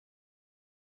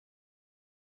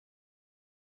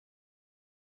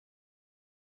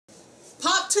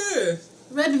Part 2.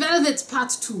 Red Velvet's Part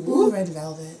 2. Ooh, Red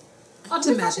Velvet.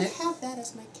 Automatic. I should have that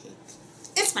as my cake.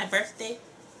 It's my birthday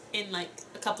in like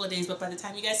a couple of days, but by the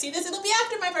time you guys see this, it'll be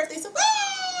after my birthday. So,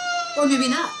 or maybe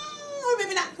not. Or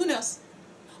maybe not. Who knows?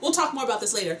 We'll talk more about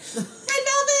this later. Red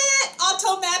Velvet,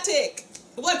 automatic.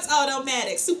 What's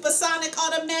automatic? Supersonic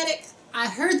automatic. I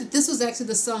heard that this was actually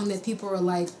the song that people were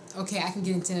like, okay, I can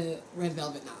get into Red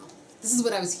Velvet now. This is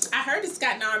what I was hearing. I heard it's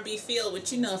got an R&B feel,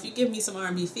 which, you know, if you give me some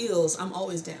R&B feels, I'm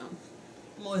always down.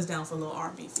 I'm always down for a little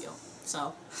R&B feel.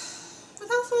 So,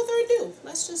 without further ado,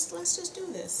 let's just do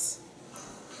this.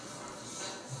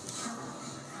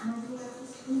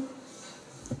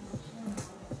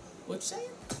 What you saying?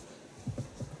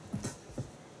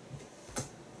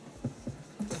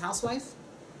 The housewife?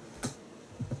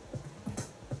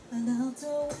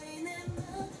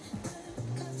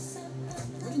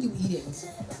 What are you eating?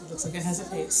 It looks like it has a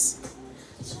face.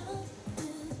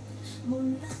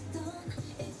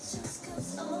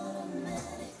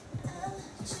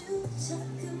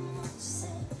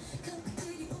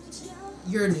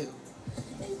 You're new.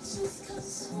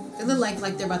 They look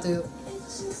like they're about to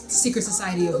Secret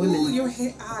Society of Women. Ooh, your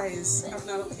eyes. I'm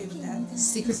not okay with that.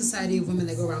 Secret Society of Women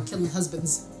that go around killing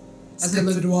husbands. As they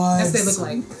look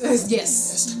like.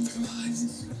 Yes.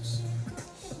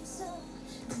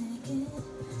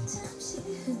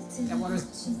 That water's...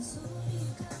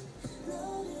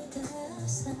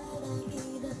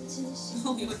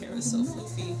 Oh, your hair is so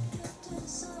floofy.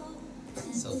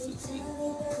 So floofy.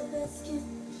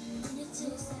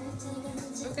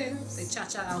 Okay, they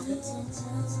cha-cha outfits.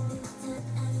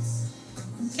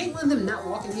 Can't one of them not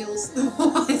walk in heels?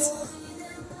 What?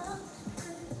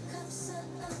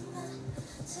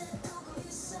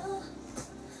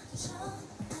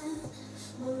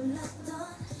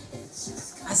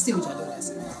 I see what y'all doing.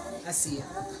 I see it.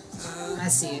 I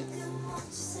see it.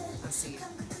 I see it.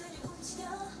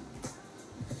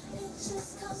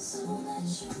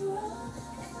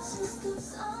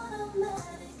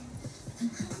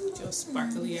 Your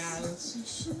sparkly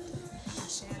eyes.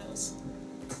 Shadows.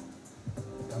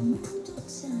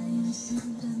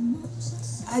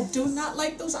 I do not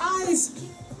like those eyes.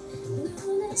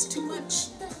 It's too much.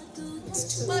 It's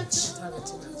too much. Too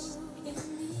much.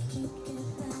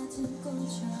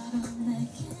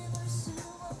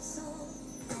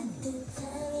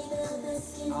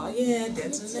 Oh yeah,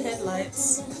 dancing in the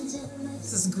headlights.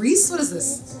 Is this Grease? What is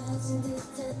this?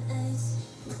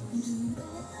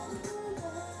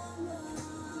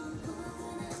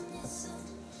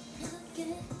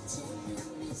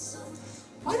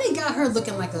 Why they got her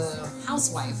looking like a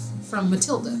housewife from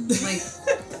Matilda? Like...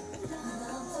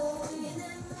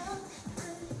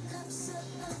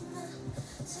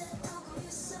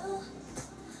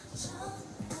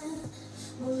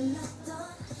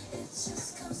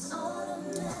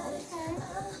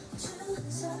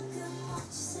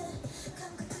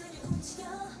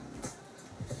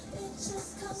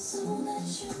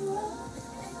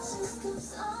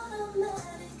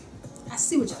 I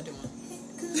see what y'all doing.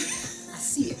 I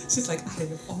see it. She's like, I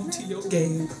am onto your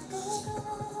game.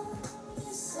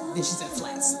 Then she said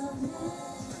flats.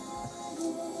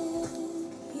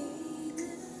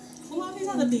 Who are these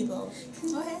other people?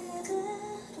 Go ahead.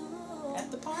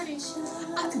 At the party.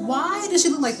 Why does she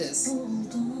look like this?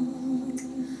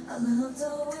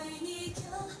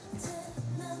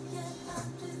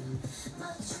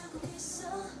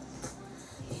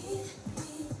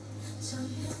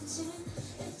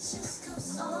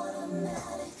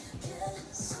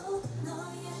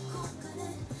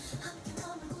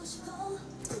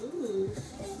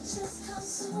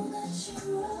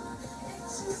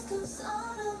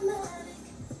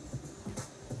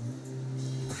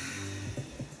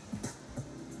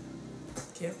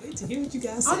 Can't wait to hear what you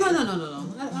guys say. Oh, no.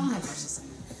 I don't have much to say.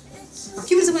 I'm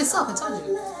keeping it to myself, I told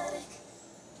you.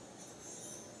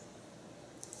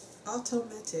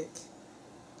 Automatic.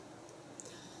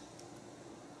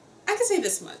 I can say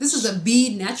this much. This is a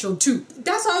B natural 2.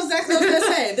 That's what exactly what I was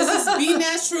going to say. This is B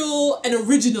natural, an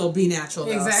original B natural.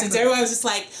 Though, exactly. Since everyone was just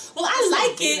like, well, I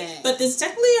like it, but there's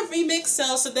technically a remix.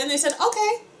 So then they said,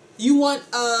 okay, you want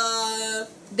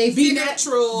they B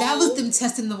natural. That was them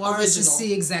testing the waters original. to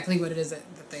see exactly what it is that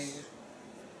they...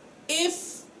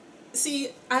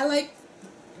 I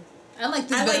like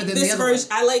this better than the other version.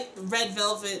 one. I like Red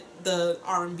Velvet, the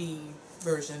R&B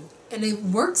version. And it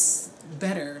works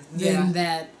better than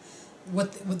that,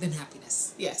 than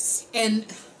Happiness. Yes. And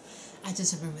I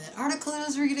just remember that article I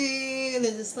was reading, and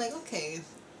it's like, okay,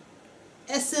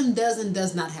 SM does and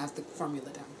does not have the formula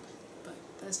down. But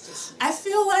that's just... I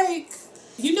feel like,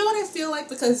 you know what I feel like?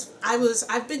 Because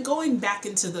I've been going back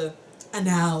into the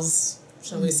annals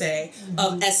shall we say,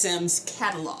 of SM's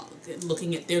catalog and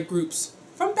looking at their groups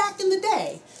from back in the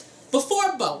day,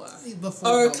 before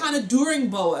BoA, kind of during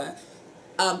BoA,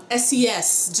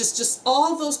 SES, just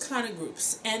all those kind of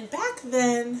groups. And back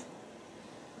then,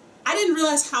 I didn't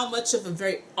realize how much of a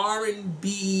very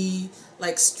R&B,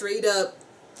 like straight up.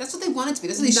 That's what they wanted to be.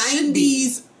 That's what they should be.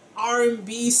 90s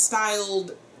R&B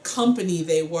styled company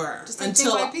they were, just like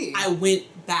until JYP. I went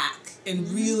back and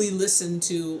really listened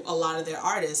to a lot of their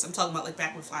artists. I'm talking about like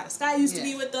back when Fly the Sky used to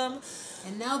be with them.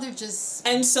 And now they're just...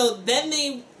 And so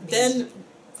then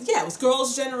with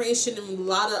Girls' Generation and a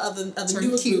lot of other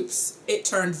newer groups, it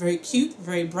turned very cute,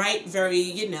 very bright,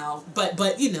 very,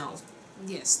 but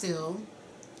Yeah, still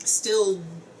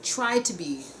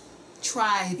be.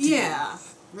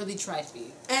 Really try to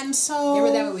be. And so... They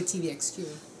were that way with TVXQ.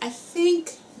 I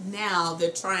think now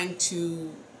they're trying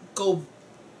to go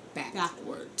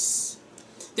backwards.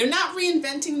 They're not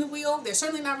reinventing the wheel. They're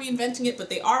certainly not reinventing it, but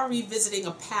they are revisiting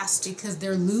a past because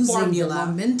they're losing the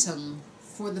momentum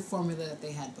for the formula that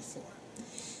they had before.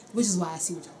 Which is why I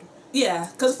see what y'all doing. Yeah,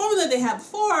 because the formula they had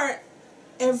before,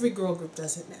 every girl group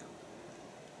does it now.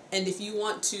 And if you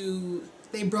want to...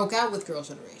 They broke out with Girls'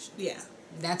 Generation. Yeah.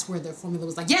 That's where their formula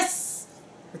was like, yes!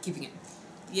 We're keeping it.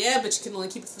 Yeah, but you can only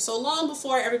keep it for so long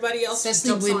before everybody else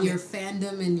especially when your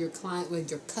fandom and your client, with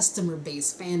your customer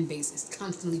base, fan base is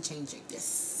constantly changing.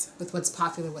 Yes. With what's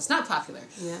popular, what's not popular.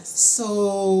 Yes.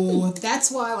 So that's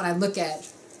why when I look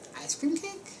at Ice Cream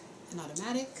Cake and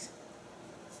Automatic,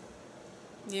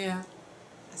 yeah,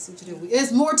 I see what you're doing.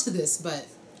 There's more to this, but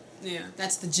yeah,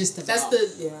 that's the gist of it. That's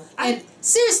all. And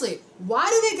seriously, why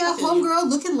do they got Homegirl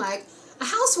looking like a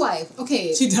housewife?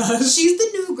 Okay, she does. She's the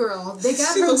new girl. They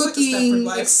got her looking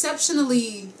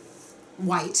exceptionally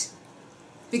white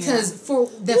because for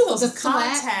the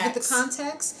flat with the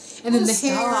contacts, and then the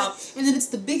hair, and then it's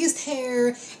the biggest hair.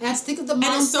 And I think of the mom.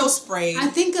 And it's so sprayed. I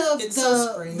think of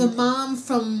the mom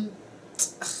from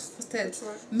what's that?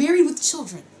 Married with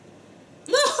Children.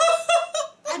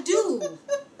 I do.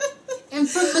 And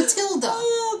from Matilda.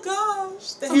 Oh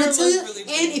gosh. From Matilda. Really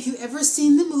and if you ever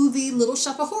seen the movie Little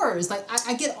Shop of Horrors, like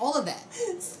I get all of that.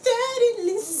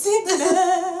 Steadily sick.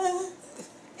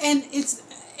 And it's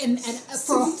and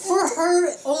for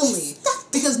her only.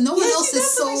 Because no one else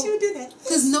is so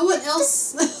because no one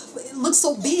else looks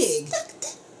so big.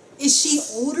 Is she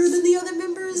older than the other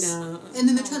members? No. And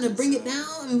then they're trying to bring it down?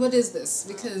 I mean, what is this?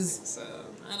 Because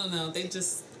I don't know. They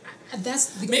just that's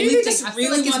the maybe they just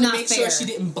really want to make sure she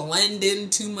didn't blend in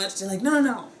too much. They're like,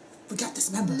 no, we got this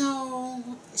member. No,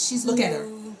 she's look at her.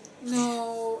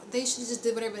 No, they should just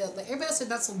did whatever. Like everybody else said,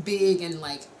 not so big and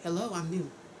like, hello, I'm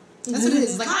new. That's what it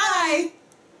is. Like hi.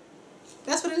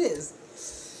 That's what it is.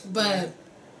 But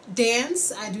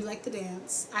dance, I do like the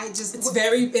dance.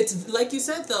 It's like you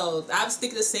said though. I was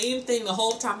thinking the same thing the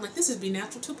whole time. Like this is Be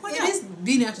Natural 2.0. It is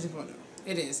Be Natural 2.0.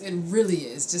 It is. It really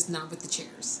is. Just not with the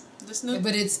chairs.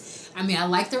 But it's. I mean, I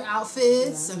like their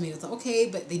outfits. Yeah. I mean, it's okay,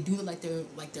 but they do look like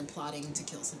they're plotting to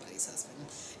kill somebody's husband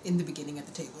in the beginning at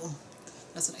the table.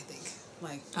 That's what I think.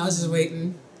 Like I was just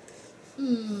waiting.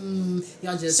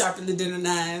 Y'all just sharpen the dinner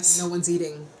knives. No one's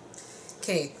eating.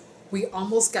 Okay, we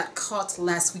almost got caught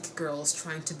last week, girls,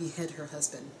 trying to behead her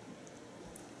husband.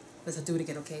 Let's do it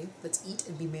again, okay? Let's eat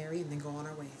and be merry and then go on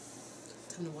our way.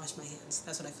 Time to wash my hands.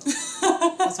 That's what I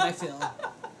feel. That's what I feel.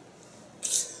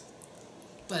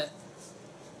 But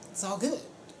it's all good.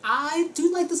 I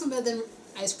do like this one better than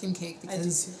Ice Cream Cake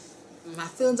because my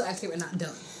feelings of Ice Cream are not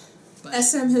done. But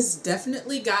SM has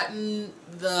definitely gotten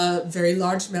the very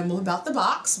large memo about the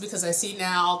box because I see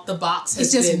now the box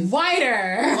has it's just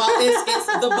wider. Well, it's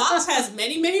the box has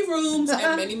many rooms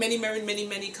and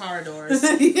many corridors.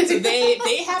 So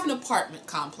they have an apartment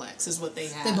complex is what they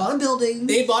have. They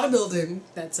bought a building.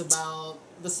 That's about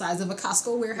the size of a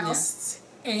Costco warehouse. Yes.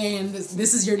 And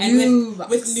this is your new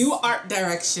box. With new art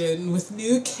direction, with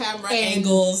new camera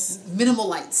angles, minimal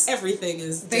lights. Everything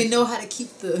is different. They know how to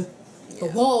keep the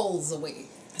walls away.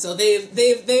 So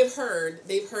they've heard,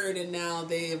 and now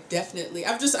they've definitely.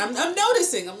 I'm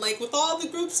noticing. I'm like with all the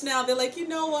groups now. They're like, you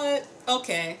know what?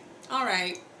 Okay, all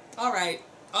right,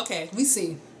 okay. We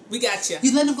see. We got you.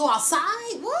 You let them go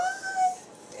outside? What?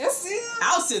 Yes, yeah.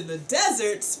 Out in the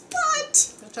deserts.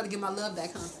 What? I'm trying to get my love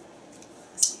back, huh?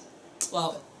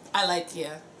 Well, I like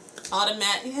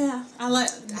Automatic. Yeah, I like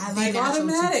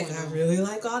Automatic. I really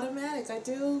like Automatic. I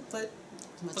do, but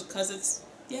because it's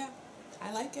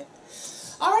I like it.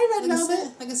 All right, Red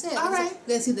Velvet. Like I said. All right.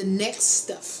 Let's see the next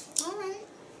stuff. All right.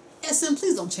 SM,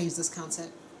 please don't change this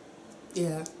concept.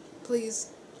 Yeah.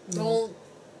 Please. Don't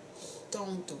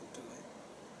do it.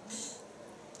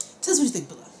 Tell us what you think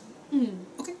below.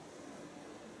 Okay.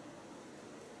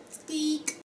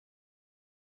 Speak.